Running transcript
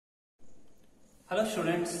Hello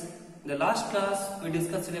students, in the last class we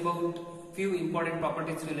discussed about few important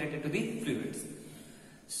properties related to the fluids.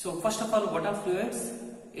 So first of all, what are fluids?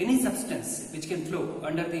 Any substance which can flow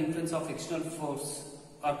under the influence of external force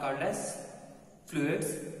are called as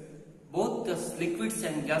fluids. Both the liquids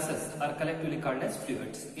and gases are collectively called as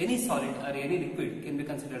fluids. Any solid or any liquid can be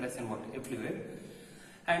considered as a fluid.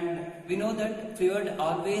 And we know that fluid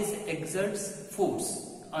always exerts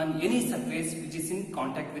force on any surface which is in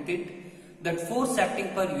contact with it. That force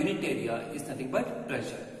acting per unit area is nothing but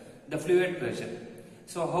pressure, the fluid pressure.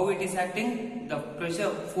 So how it is acting? The pressure,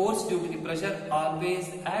 force due to the pressure always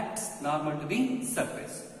acts normal to the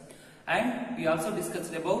surface. And we also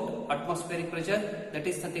discussed about atmospheric pressure, that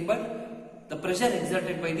is nothing but the pressure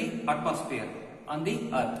exerted by the atmosphere on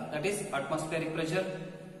the earth, that is atmospheric pressure,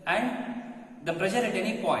 and the pressure at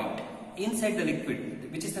any point inside the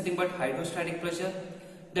liquid, which is nothing but hydrostatic pressure.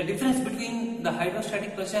 The difference between the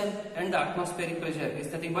hydrostatic pressure and the atmospheric pressure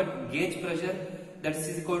is nothing but gauge pressure, that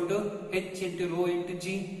is equal to H into rho into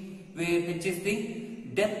G, where H is the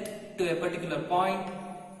depth to a particular point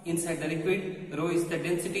inside the liquid, rho is the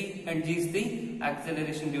density, and G is the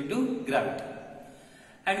acceleration due to gravity.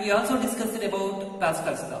 And we also discussed about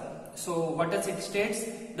Pascal's law. So what does it states?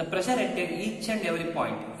 The pressure at each and every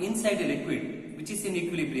point inside a liquid which is in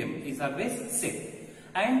equilibrium is always same.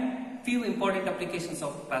 And few important applications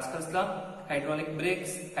of Pascal's law: hydraulic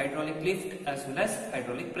brakes, hydraulic lift, as well as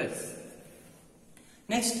hydraulic press.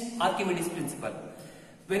 Next, Archimedes principle.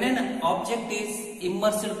 When an object is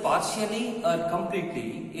immersed partially or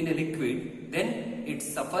completely in a liquid, then it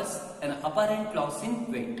suffers an apparent loss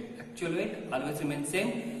in weight. Actual weight always remains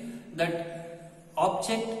same. That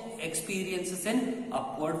object experiences an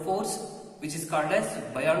upward force which is called as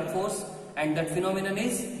buoyant force, and that phenomenon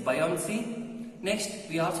is buoyancy. Next,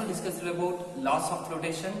 we also discussed about laws of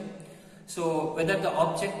flotation. So whether the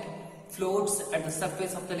object floats at the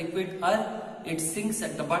surface of the liquid or it sinks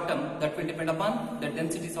at the bottom, that will depend upon the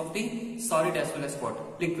densities of the solid as well as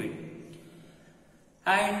what? Liquid.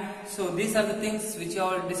 And so these are the things which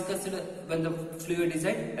are discussed when the fluid is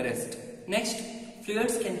at rest. Next,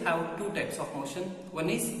 fluids can have two types of motion. One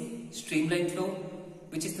is streamline flow,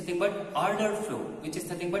 which is nothing but ordered flow, which is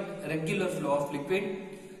nothing but regular flow of liquid.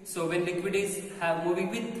 So when liquid is moving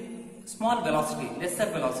with small velocity, lesser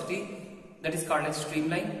velocity, that is called as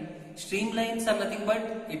streamline. Streamlines are nothing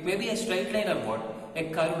but, it may be a straight line or what? A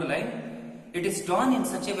curved line. It is drawn in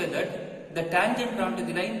such a way that the tangent drawn to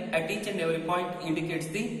the line at each and every point indicates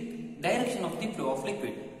the direction of the flow of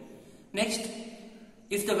liquid. Next,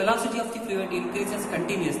 if the velocity of the fluid increases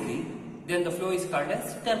continuously, then the flow is called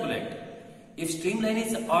as turbulent. If streamline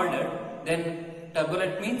is ordered, then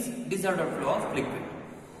turbulent means disordered flow of liquid.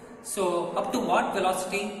 So up to what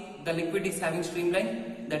velocity the liquid is having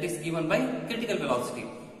streamline? That is given by critical velocity.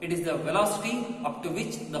 It is the velocity up to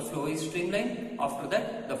which the flow is streamlined. After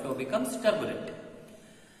that, the flow becomes turbulent.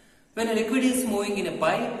 When a liquid is moving in a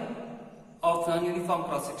pipe of non-uniform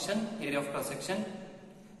cross-section, area of cross-section,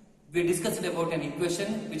 we discussed about an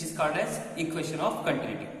equation which is called as equation of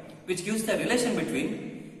continuity, which gives the relation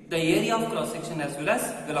between the area of cross-section as well as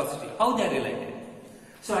velocity, how they are related.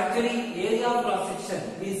 So actually, area of cross-section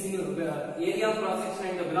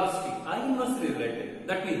and the velocity are inversely related.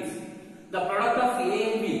 That means the product of A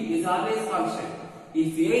and B is always constant.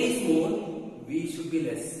 If A is more, B should be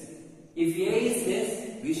less. If A is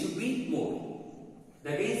less, B should be more.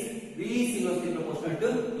 That is, B is inversely proportional to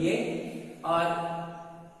A, or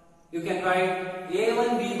you can write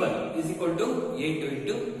A1 B1 is equal to A2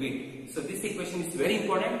 into B2. So this equation is very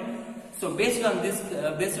important. So based on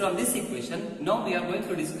this equation, now we are going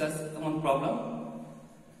to discuss one problem.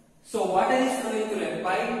 So water is flowing through a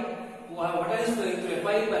pipe. Water is flowing through a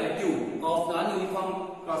pipe or a tube of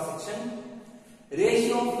non-uniform cross-section.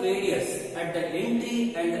 Ratio of radius at the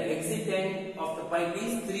entry and the exit end of the pipe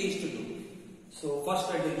is 3:2. So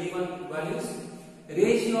first at the given values,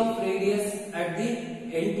 ratio of radius at the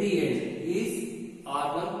entry end is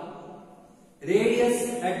R1.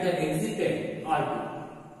 Radius at the exit end R2.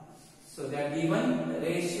 So they are given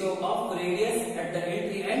ratio of radius at the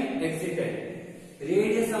entry and exit end.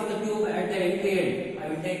 Radius of the tube at the entry end I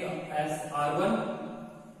will take as R1.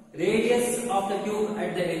 Radius of the tube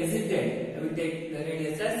at the exit end I will take the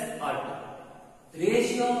radius as R2.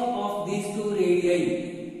 Ratio of these two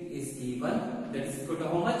radii is given, that is equal to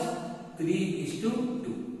how much? 3:2.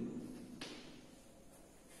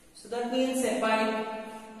 So that means a pipe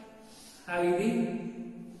having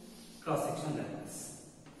the cross-section like this.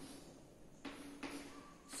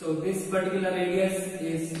 So this particular radius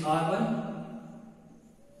is R1.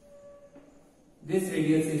 This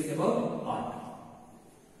radius is about R2.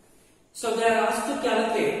 So they are asked to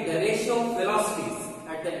calculate the ratio of velocity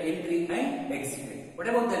What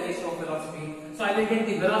about the ratio of velocity? So I will take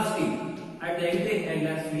the velocity at the entry end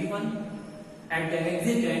as v1, at the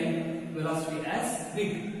exit end velocity as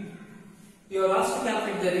v2. You are asked to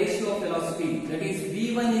calculate the ratio of velocity, that is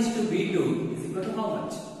v1 is to v2 is equal to how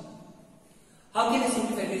much? How can you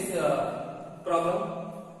simplify this problem?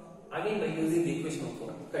 Again by using the equation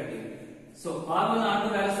of continuity. So R1, R2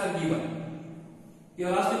 values are given. You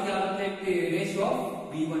are asked to calculate the ratio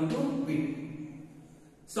of v1 to v2.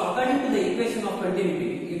 So according to the equation of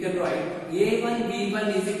continuity, you can write A1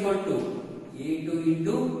 v1 is equal to A2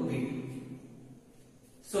 into v2.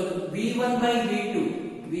 So v1 by v2,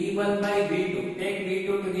 take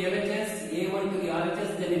v2 to the LHS, A1 to the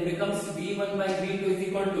RHS, then it becomes v1 by v2 is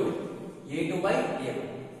equal to A2 by A1.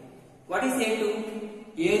 What is A2?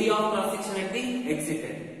 Area of cross section at the exit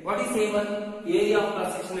end. What is A1? Area of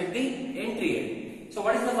cross section at the entry end. So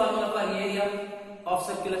what is the formula for area of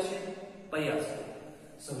circular shape? Pi r square.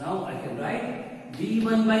 So now I can write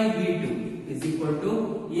v1 by v2 is equal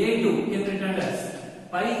to A2 can be written as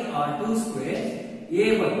pi r2 square,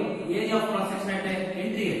 A1 area of cross section at the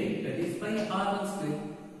entry end, that is pi r1 square.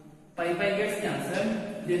 Pi gets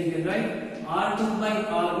cancelled, then you can write r2 by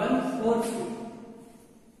r1 whole square.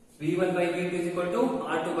 v1 by v2 is equal to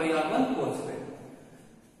r2 by r1 whole square.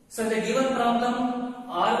 So in the given problem,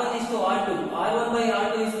 r1 is to r2. r1 by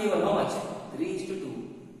r2 is given how much? 3 is to 2.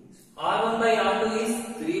 r1 by r2 is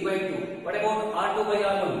 3 by 2. What about r2 by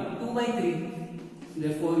r1? 2 by 3.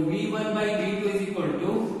 Therefore, v1 by v2 is equal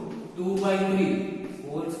to 2 by 3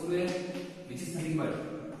 whole square, which is nothing but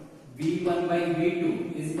v1 by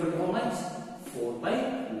v2 is equal to how much? 4 by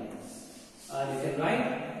 9. You can write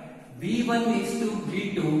v1 is to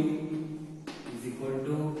v2 is equal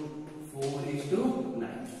to 4 is to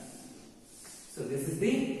 9. So this is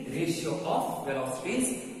the ratio of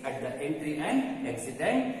velocities at the entry and exit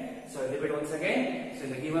end. So I repeat once again. So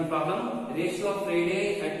in the given problem, ratio of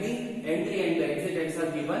radii at the entry and the exit ends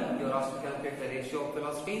are given. You are asked to calculate the ratio of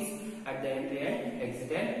velocities at the entry and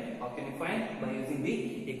exit end. How can you find? By using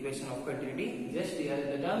the equation of continuity. Just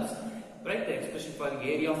rearrange the terms. Write the expression for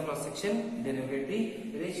area of cross section, then you get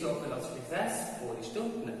the ratio of velocities as 4 is to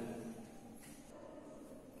 9.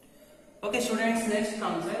 Okay students, next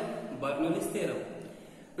concept, Bernoulli's theorem.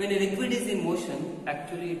 When a liquid is in motion,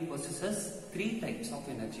 actually it possesses 3 types of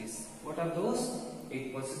energies. What are those?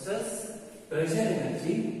 It possesses pressure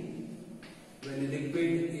energy. When a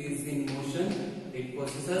liquid is in motion, it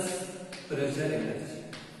possesses pressure energy.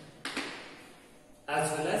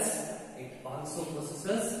 As well as it also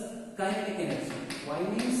possesses kinetic energy. Why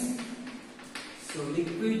means? So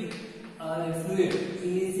liquid or a fluid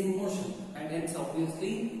is in motion and hence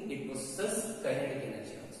obviously it possesses kinetic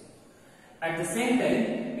energy also. At the same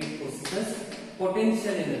time it possesses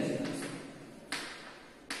potential energy also.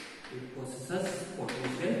 It possesses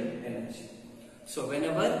potential energy. So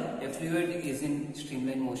whenever a fluid is in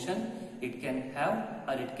streamline motion, it can have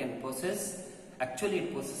or it can possess, actually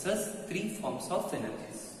it possesses 3 forms of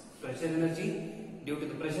energies. Pressure energy, due to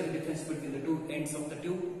the pressure difference between the 2 ends of the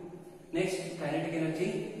tube. Next, kinetic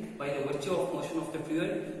energy by the virtue of motion of the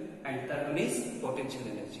fluid, and third one is potential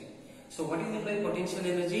energy. So what do you mean by potential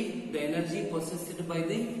energy? The energy possessed by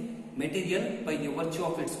the material by the virtue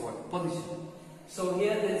of its position. So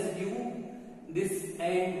here there is a tube. This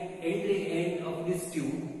entry end of this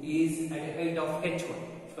tube is at a height of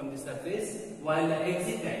h1 from the surface, while the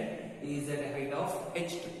exit end is at a height of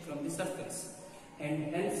h2 from the surface.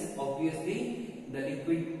 And hence obviously the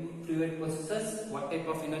liquid fluid possesses what type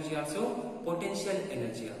of energy also? Potential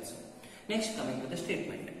energy also. Next, coming to the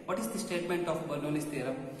statement. What is the statement of Bernoulli's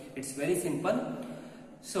theorem? It's very simple.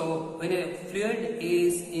 So when a fluid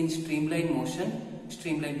is in streamline motion,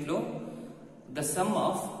 streamline flow, the sum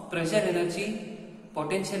of pressure energy,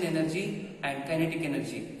 potential energy and kinetic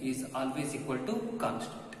energy is always equal to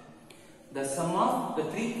constant. The sum of the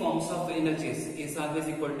 3 forms of energies is always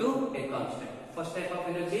equal to a constant. First type of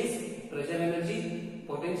energy is pressure energy,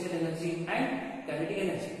 potential energy and kinetic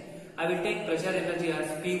energy. I will take pressure energy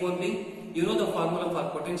as P only. You know the formula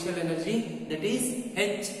for potential energy, that is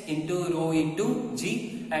H into rho into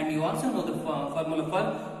G, and you also know the formula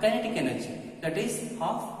for kinetic energy, that is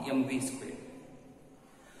half mv square.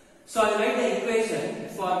 So I will write the equation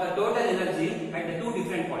for the total energy at the 2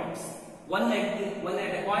 different points. One at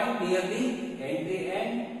a point near the entry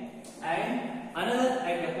end and another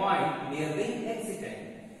at a point near the exit end.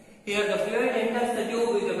 Here the fluid enters the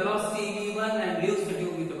tube with the velocity v1 and leaves the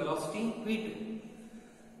tube with the velocity v2.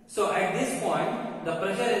 So at this point the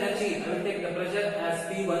pressure energy, I will take the pressure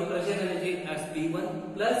as P1, pressure energy as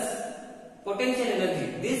P1 plus potential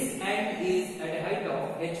energy. This end is at a height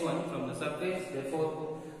of h1 from the surface,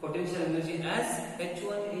 therefore potential energy as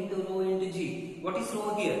H1 into rho into G. What is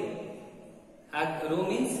rho here? Rho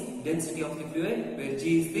means density of the fluid, where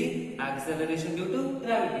G is the acceleration due to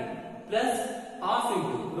gravity, plus half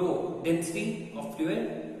into rho, density of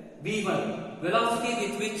fluid, V1, velocity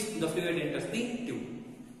with which the fluid enters the tube.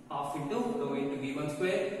 Half into rho into V1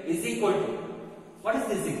 square is equal to, what is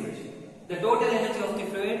this equation? The total energy of the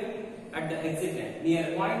fluid at the exit end,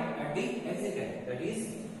 near point at the exit end. That is,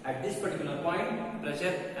 at this particular point,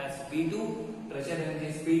 pressure as P2, pressure energy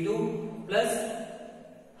is P2, plus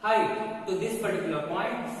height to this particular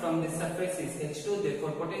point from this surface is H2,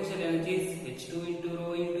 therefore potential energy is H2 into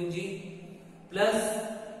rho into G, plus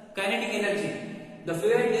kinetic energy. The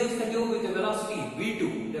fluid leaves the tube with a velocity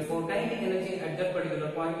V2, therefore kinetic energy at that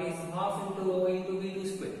particular point is half into rho into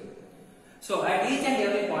V2 square. So at each and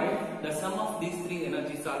every point, the sum of these three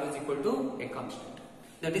energies are always equal to a constant.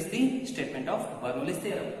 That is the statement of Bernoulli's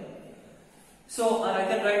theorem. So I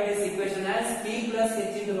can write this equation as P plus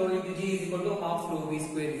H into rho into G is equal to half rho V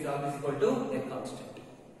square is always equal to a constant.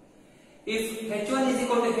 If H1 is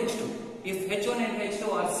equal to H2, if H1 and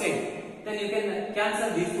H2 are same, then you can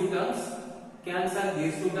cancel these two terms.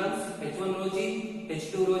 H1 rho G,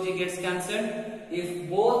 H2 rho G gets cancelled. If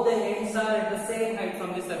both the ends are at the same height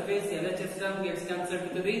from the surface, LHS term gets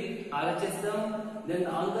cancelled to the RHS term. Then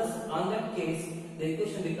on that case, the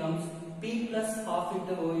equation becomes P plus half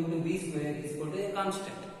into rho into V square is equal to a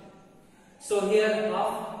constant. So here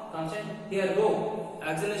half constant, here rho,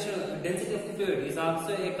 acceleration density of the fluid, is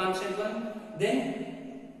also a constant one.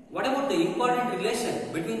 Then what about the important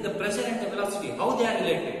relation between the pressure and the velocity? How they are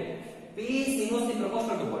related? P is inversely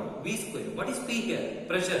proportional to what? V square. What is P here?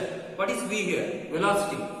 Pressure. What is V here?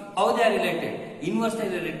 Velocity. How they are related? Inversely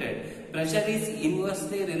related. Pressure is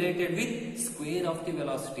inversely related with square of the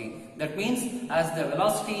velocity. That means as the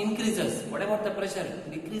velocity increases, what about the pressure?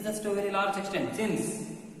 Decreases to a very large extent.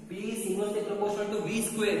 Since P is inversely proportional to V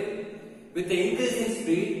square, with the increase in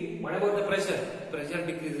speed, what about the pressure? Pressure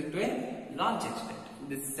decreases to a large extent.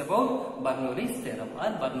 This is about Bernoulli's theorem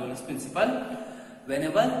or Bernoulli's principle.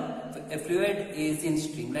 Whenever a fluid is in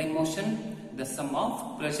streamline motion, the sum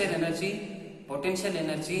of pressure energy, potential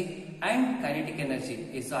energy and kinetic energy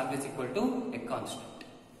is always equal to a constant.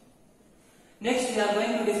 Next, we are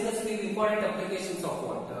going to discuss few important applications of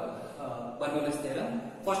what? Bernoulli's theorem.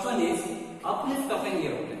 First one is uplift of an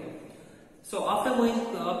aeroplane. So after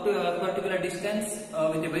going up to a particular distance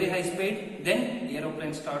with a very high speed, then the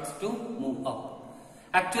aeroplane starts to move up.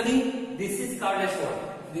 Actually, this is called as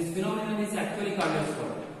what? This phenomenon is actually called as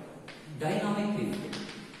what? Dynamic lift.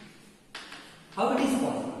 How it is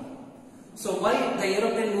possible? So why the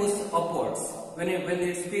aeroplane moves upwards when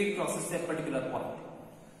its speed crosses a particular point?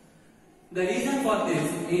 The reason for this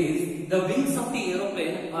is the wings of the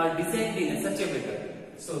aeroplane are designed in such a way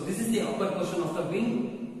that, so this is the upper portion of the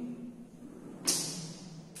wing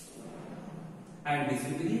and this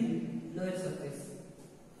will be the lower surface.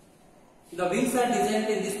 The wings are designed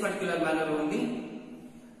in this particular manner only.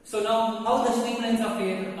 So now how the streamlines of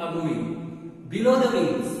air are moving? Below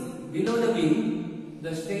the wing,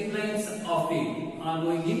 the streamlines of air are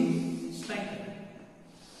moving in straight line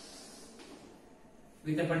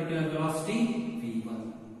with a particular velocity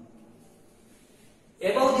V1.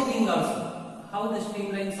 Above the wing also, how the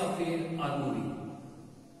streamlines of air are moving?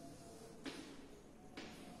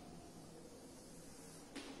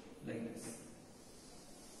 Like this.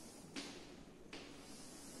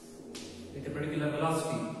 With a particular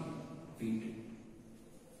velocity V2.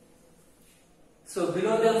 So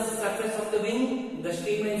below the surface of the wing, the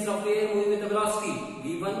streamlines of air moving with a velocity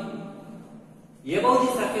V1. Above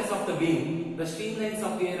the surface of the wing, the streamlines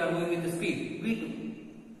of air are moving with the speed V2.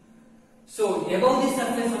 So above the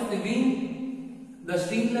surface of the wing, the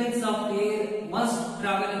streamlines of air must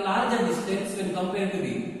travel a larger distance when compared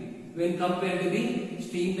to the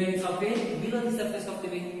streamlines of air below the surface of the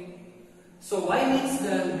wing. So why means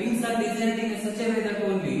the wings are designed in such a way that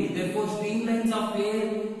only, therefore streamlines of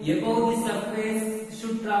air above the surface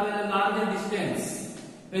should travel a larger distance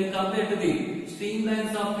when compared to the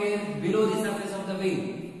streamlines of air below the surface of the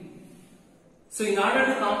wing. So in order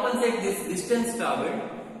to compensate this distance traveled,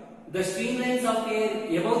 the streamlines of air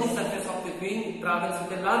above the surface of the wing travels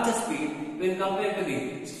with a larger speed when compared to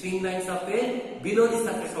the streamlines of air below the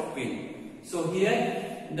surface of wing. So here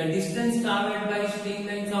the distance traveled by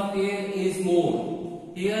streamlines of air is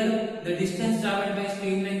more. Here the distance traveled by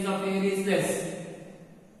streamlines of air is less.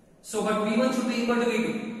 So but V1 should be equal to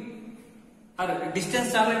V2. Or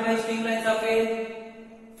distance traveled by streamlines of air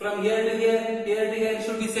from here to here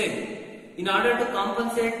should be same. In order to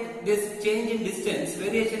compensate this change in distance,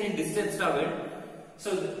 variation in distance traveled,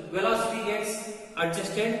 so the velocity gets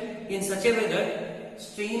adjusted in such a way that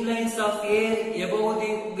streamlines of air above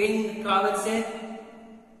the wing travels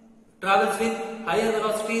with higher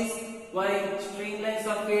velocities, while streamlines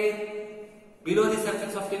of air below the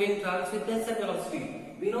surface of the wing travels with lesser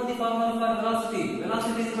velocity. We know the formula for velocity.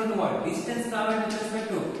 Velocity is equal to what? Distance traveled with respect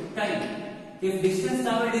to time. If distance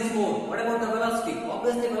traveled is more, what about the velocity?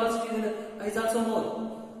 Obviously, velocity is also more.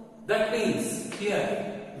 That means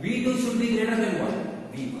here V2 should be greater than what?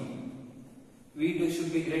 V1. V2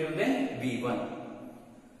 should be greater than V1.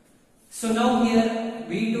 So now here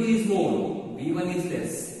V2 is more, V1 is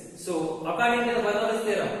less. So according to the Bernoulli's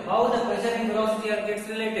theorem, how the pressure and velocity gets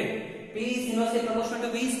related? P is inversely proportional to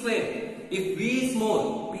V square. If V is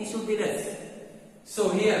more, P should be less. So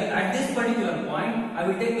here at this particular point, I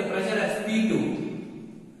will take the pressure as P2.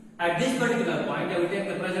 At this particular point, I will take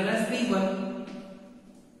the pressure as P1.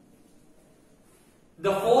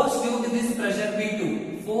 The force due to this pressure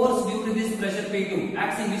P2,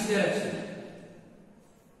 acts in which direction?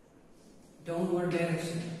 Downward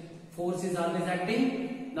direction. Force is always acting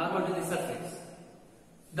normal to the surface.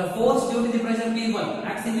 The force due to the pressure P1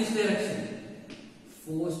 acts in which direction?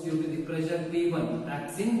 Force due to the pressure P1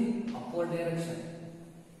 acts in upward direction.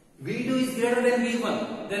 V2 is greater than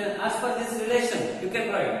V1. Then as per this relation, you can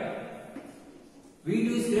write V2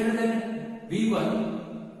 is greater than V1.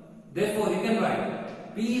 Therefore, you can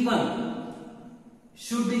write P1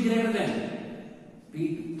 should be greater than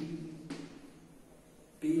P2.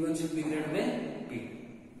 P1 should be greater than P2.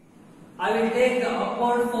 I will take the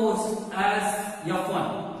upward force as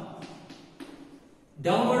F1,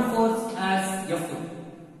 downward force as F2.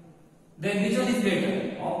 Then which one is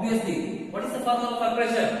greater? Obviously, what is the formula for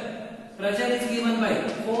pressure? Pressure is given by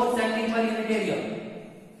force acting per unit area.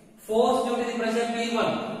 Force due to the pressure P1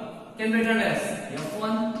 can be written as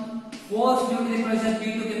F1. Force due to the pressure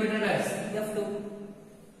P2 can be written as F2.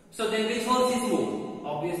 So then which force is more?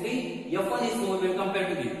 Obviously, F1 is more when compared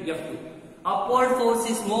to the F2. Upward force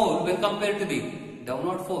is more when compared to the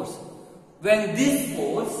downward force. When this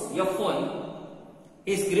force F1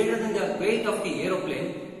 is greater than the weight of the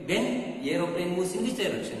aeroplane, then aeroplane moves in which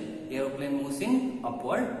direction? Aeroplane moves in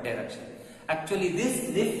upward direction. Actually, this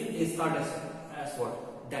lift is called as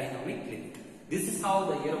what? Dynamic lift. This is how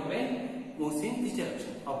the aeroplane moves in which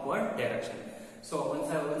direction? Upward direction. So once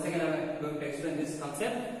again I am going to explain this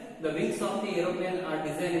concept. The wings of the aeroplane are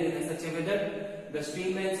designed in such a way that the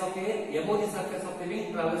streamlines of air above the surface of the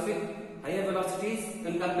wing travels with higher velocities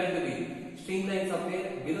when compared to the streamlines of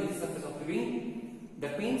air below the surface of the wing.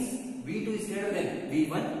 That means V2 is greater than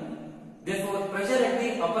V1. Therefore, pressure at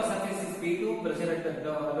the upper surface is P2, pressure at the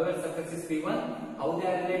lower surface is P1. How they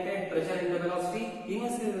are related? Pressure and the velocity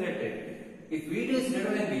inversely related. If V2 is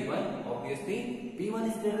greater than V1, obviously P1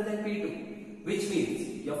 is greater than P2, which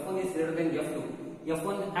means F1 is greater than F2.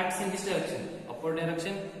 F1 acts in which direction? Upward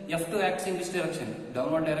direction. F2 acts in which direction?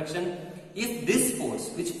 Downward direction. If this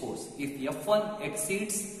force, which force? If F1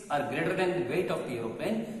 exceeds or greater than the weight of the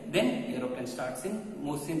aeroplane, then aeroplane starts to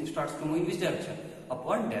move in which direction?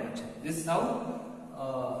 Upward direction. This is how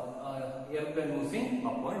aeroplane moves in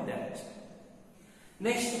upward direction.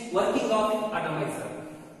 Next, working of atomizer.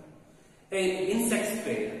 An insect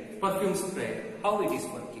sprayer, perfume sprayer. How it is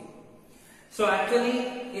working? So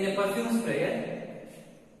actually, in a perfume sprayer,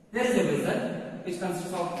 there is a vessel which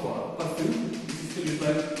consists of perfume. This is to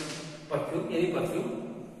perfume, any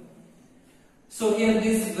perfume. So here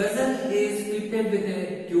this vessel is fitted with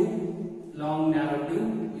a tube, long narrow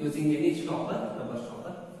tube, using any stopper, rubber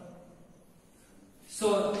stopper.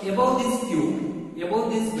 So above this tube,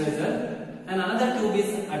 above this vessel, another tube is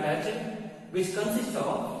attached, which consists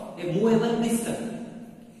of a movable piston.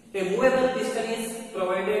 A movable piston is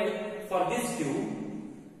provided for this tube.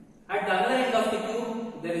 At the other end of the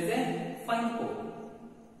tube, there is a fine pole.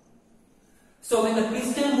 So when the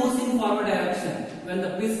piston moves in forward direction, then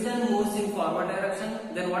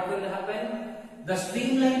what will happen? The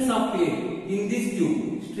streamlines of air in this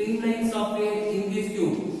tube,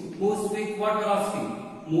 moves with what velocity?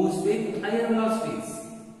 Moves with higher velocities.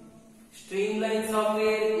 Streamlines of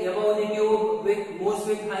air above the tube moves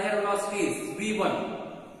with higher velocities, V1.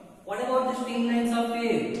 What about the streamlines of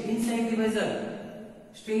air inside the vessel?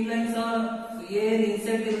 Streamlines of air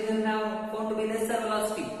inside the vessel have found to be lesser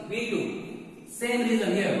velocity, V2. Same reason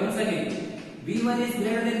here, once again, V1 is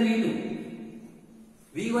greater than V2.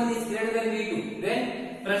 V1 is greater than V2. Then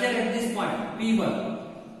pressure at this point, P1.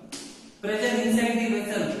 Pressure inside the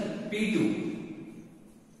vessel, P2.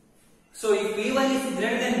 So if P1 is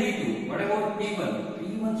greater than V2, what about P1?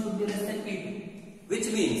 P1 should be less than P2. Which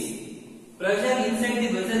means pressure inside the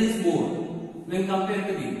vessel is more when compared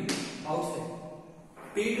to the outside.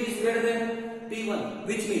 P2 is greater than P1,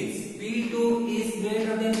 which means P2 is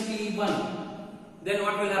greater than P1. then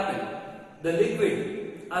what will happen? The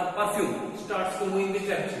liquid or perfume starts to move in which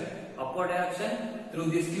direction? Upward direction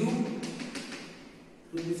through this tube.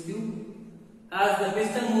 As the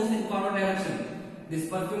piston moves in forward direction, this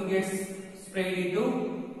perfume gets sprayed into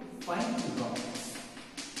fine droplets.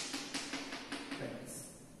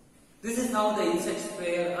 This is how the insect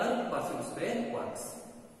sprayer or perfume sprayer works.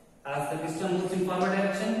 As the piston moves in forward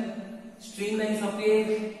direction, streamlines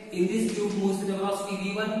appear. In this tube moves with the velocity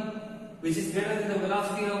v1, which is greater than the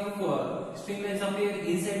velocity of streamlines appear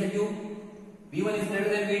inside the tube. v1 is greater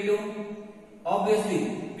than v2. Obviously,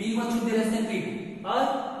 p1 should be less than p2, or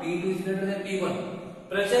p2 is greater than p1.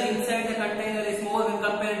 Pressure inside the container is more when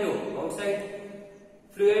compared to outside.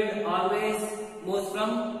 Fluid always moves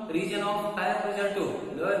from region of higher pressure to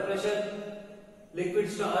lower pressure. Liquid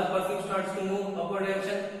or perfume starts to move upward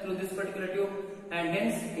direction through this particular tube, and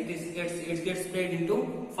hence it gets sprayed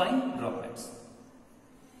into fine droplets.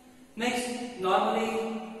 Next,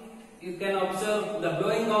 normally you can observe the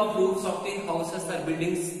blowing of roofs of the houses or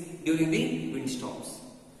buildings during the windstorms.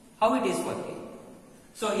 How it is working?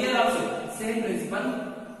 So here also same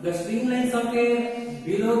principle. The streamlines of air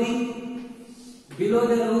below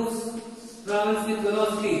the roofs travels with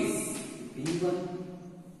velocities v1.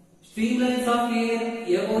 Streamlines of air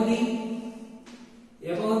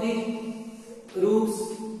above the roofs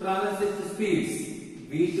travels with speeds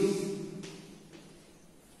v2.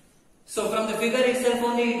 So from the figure itself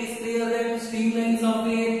only it is clear that streamlines of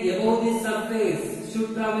air above this surface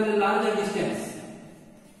should travel a larger distance.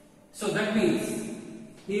 So that means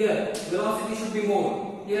here velocity should be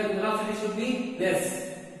more, here velocity should be less.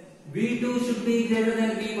 v2 should be greater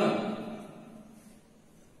than v1.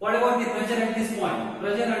 What about the pressure at this point?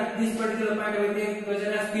 Pressure at this particular point I will take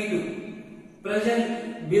pressure as P2.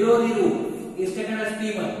 Pressure below the roof is taken as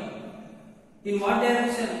P1. In what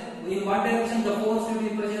direction the force due to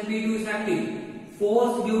the pressure P2 is acting?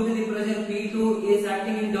 Force due to the pressure P2 is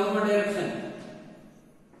acting in downward direction.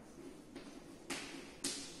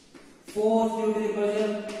 Force due to the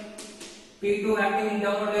pressure P2 acting in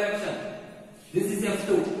downward direction. This is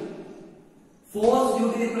F2. Force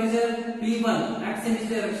due to the pressure P1 acts in which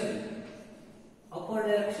direction? Upward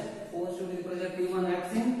direction. Force due to the pressure P1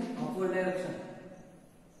 acts in upward direction.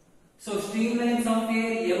 So streamlines of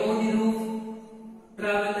air above the roof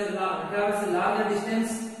travels a larger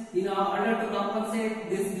distance. In order to compensate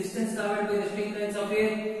this distance traveled by the streamlines of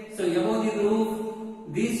air, so above the roof,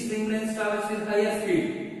 these streamlines travels with higher speed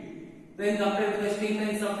when compared to the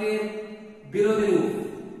streamlines of air below the roof,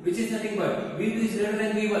 which is nothing but V2 is greater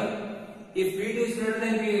than V1. If V2 is greater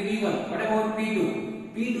than V1, what about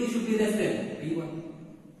P2? P2 should be less than P1.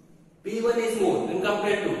 P1 is more when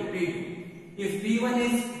compared to P2. If P1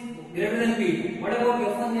 is greater than P2, what about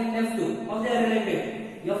F1 and F2? How they are related?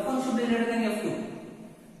 F1 should be greater than F2.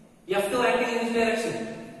 F2 acting in which direction?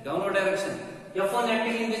 Downward direction. F1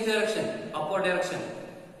 acting in which direction? Upward direction.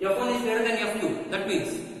 F1 is greater than F2. That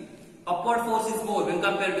means upward force is more when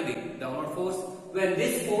compared to the downward force. When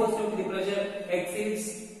this force due to the pressure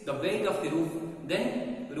exceeds the weight of the roof,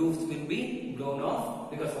 then roofs will be blown off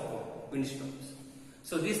because of windstorms.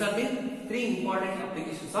 So these are the three important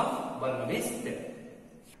applications of Bernoulli's theorem.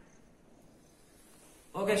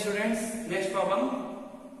 Okay students, next problem.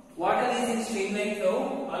 Water is in streamline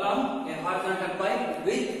flow along a horizontal pipe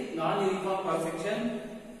with non-uniform cross-section.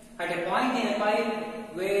 At a point in a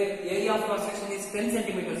pipe where area of cross-section is 10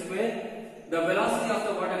 cm square, the velocity of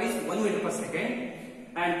the water is 1 meter per second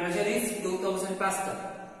and pressure is 2000 pascal.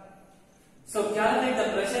 So calculate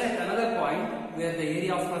the pressure at another point where the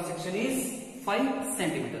area of cross-section is 5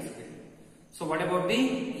 cm square. So what about the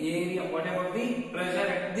area? What about the pressure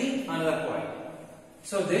at the another point?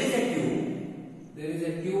 So there is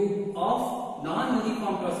a tube of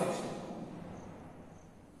non-uniform cross-section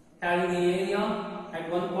having the area at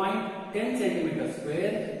one point 10 cm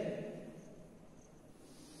square.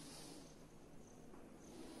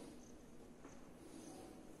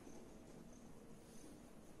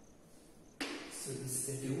 So this is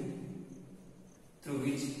a tube through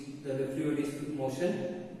which the fluid is in motion.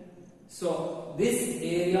 So this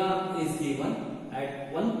area is given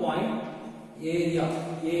at one point. Area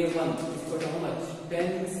A1 is equal to how much?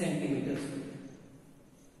 10 centimeters.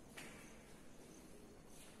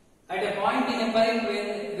 At a point in a pipe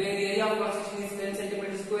where the area of cross-section is 10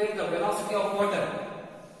 centimeters square, the velocity of water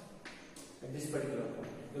at this particular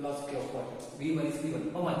point, velocity of water V1 is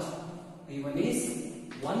given. How much? V1 is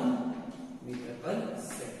 1 meter per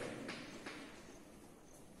second.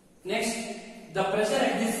 Next, the pressure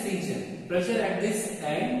at this region, pressure at this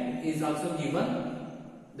end is also given.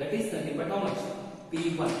 That is nothing but how much?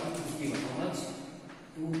 P1 is given how much?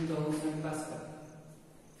 2000 pascal.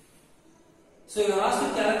 So you are asked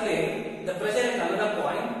to calculate the pressure at another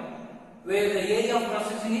point where the area of cross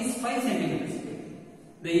section is 5 centimeters.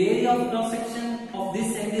 The area of cross section of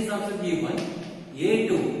this end is also given.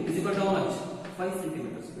 A2 is equal to how much? 5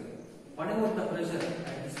 centimeters square. What about the pressure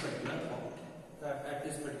at this particular point? At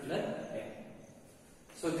this particular end.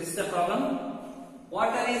 So this is the problem.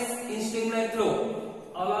 Water is in streamline flow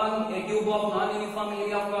along a tube of non-uniform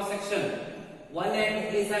area of cross section. One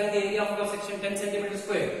end is having the area of cross section 10 centimeters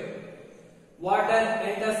square. Water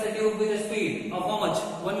enters the tube with a speed of how much?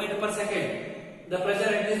 1 meter per second. The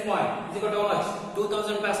pressure at this point is equal to how much?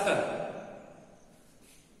 2000 Pascal.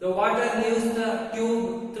 The water leaves the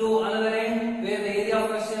tube through another end where the area of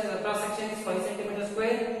cross section is 5 centimeters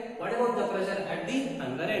square. What about the pressure at the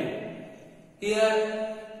other end?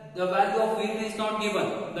 Here the value of V2 is not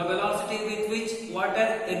given. The velocity with which water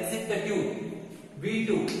exits the tube,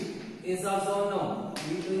 V2, is also unknown.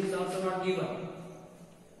 V2 is also not given.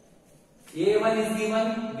 A1 is given,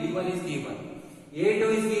 B1 is given. A2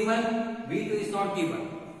 is given, V2 is not given.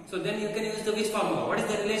 So then you can use the which formula? What is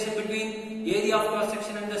the relation between area of cross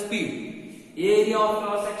section and the speed? Area of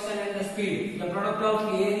cross section and the speed. The product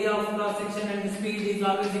of area of cross section and the speed is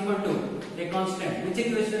always equal to a constant. Which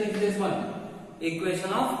equation is this one?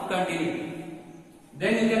 Equation of continuity.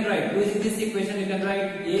 Then you can write, using this equation you can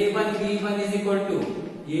write A1 V1 is equal to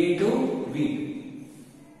A2 V2.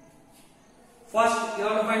 First you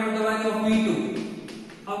have to find out the value of V2.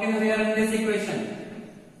 How can you rearrange this equation?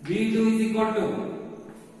 V2 is equal to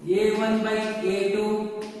A1 by A2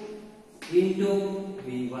 into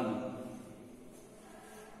V1.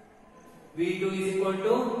 V2 is equal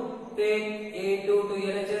to, take A2 to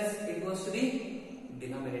LHS, it goes to the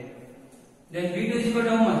denominator. Then V2 is equal to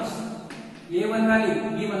how much? A1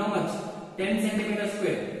 value given how much? 10 centimeters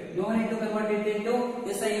square. No need to convert it into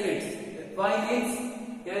SI units. Y units,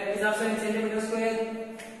 here it is also in centimeters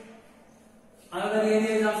square. Another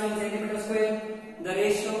area is also in centimeters square. The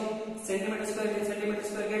ratio centimeter square and centimeter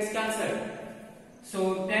square gets cancelled.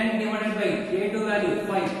 So 10 divided by A2 value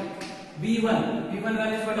 5. V1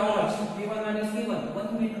 value is how much? V1 value is given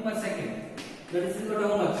 1 meter per second. That is equal to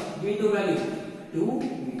how much? V2 value 2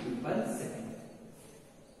 meter per second.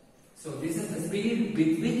 So this is the speed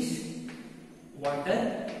with which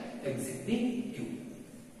water exits the tube.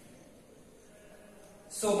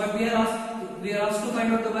 So but we are asked to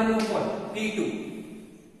find out the value of what? T2.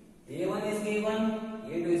 A1 is given,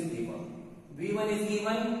 A2 is given, V1 is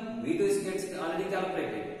given, V2 is gets already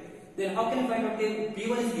calculated. Then how can you find out the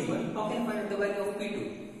P1 is given? How can you find out the value of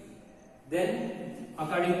P2? Then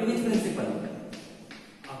according to which principle?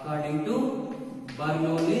 According to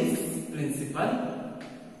Bernoulli's principle.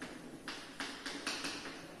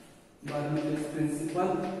 Bernoulli's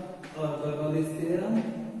principle or Bernoulli's theorem.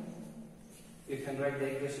 You can write the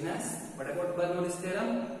equation as, what about Bernoulli's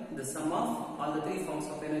theorem? The sum of all the three forms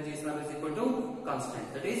of energy is always equal to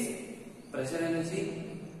constant. That is pressure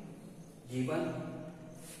energy given,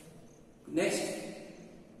 next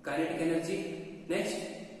kinetic energy, next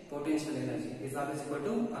potential energy is always equal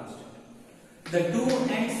to constant. The two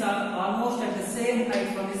ends are almost at the same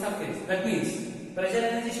height from the surface. That means pressure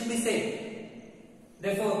energy should be same.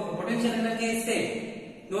 Therefore potential energy is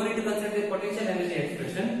same. No need to consider the potential energy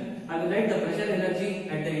expression. I will write the pressure energy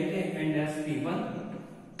at the end as P1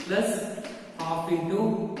 plus half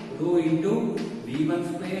into rho into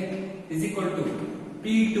V1 square is equal to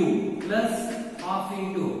P2 plus half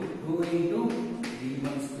into rho into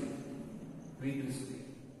V1 square, V2 square.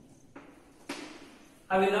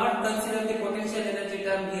 I will not consider the potential energy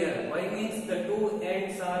term here. Why? Means the two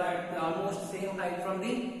ends are at the almost same height from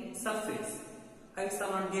the surface. Heights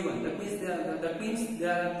are not given. That means they are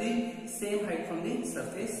at the same height from the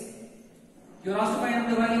surface. You are asked to find out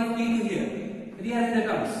the value of T2 here. Rearrange the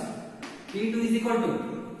terms. T2 is equal to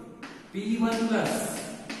P1 plus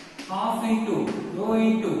half into rho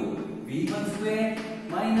into V1 square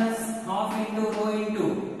minus half into rho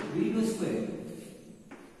into V2 square.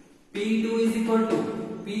 P2 is equal to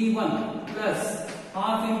P1 plus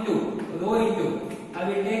half into rho into, I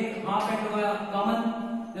will take half into a common,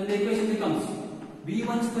 then the equation becomes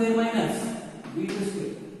V1 square minus V2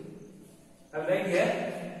 square. I will write here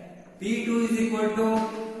P2 is equal to,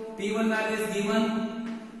 P1 value is given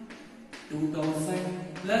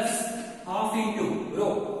 2000 plus half into rho.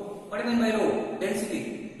 What do you mean by rho?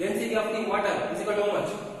 Density. Density of the water is equal to how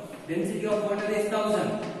much? Density of water is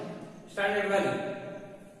 1000. Standard value.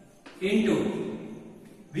 Into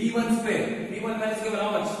V1 square. V1 value is given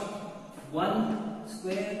how much? 1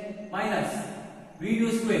 square minus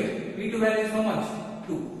V2 square. V2 value is how much?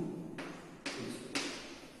 2.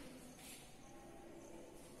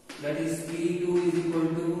 That is P2 is equal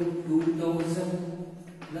to 2000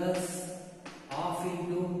 plus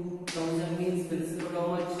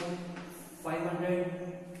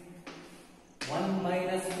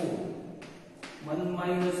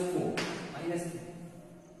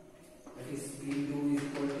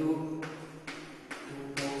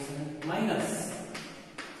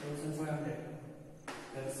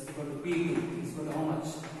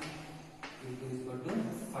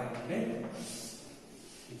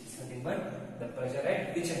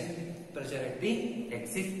pressure at the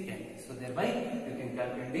exit end. So thereby you can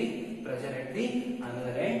calculate the pressure at the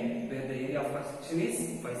another end where the area of friction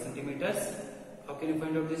is 5 centimeters. How can you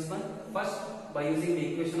find out this one? First, by using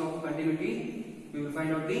the equation of continuity, we will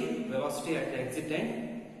find out the velocity at the exit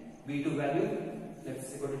end. V2 value,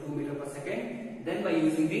 let's equal to 2 meter per second. Then by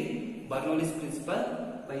using the Bernoulli's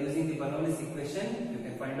principle, by using the Bernoulli's equation, you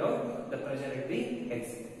can find out the pressure at the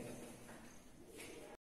exit.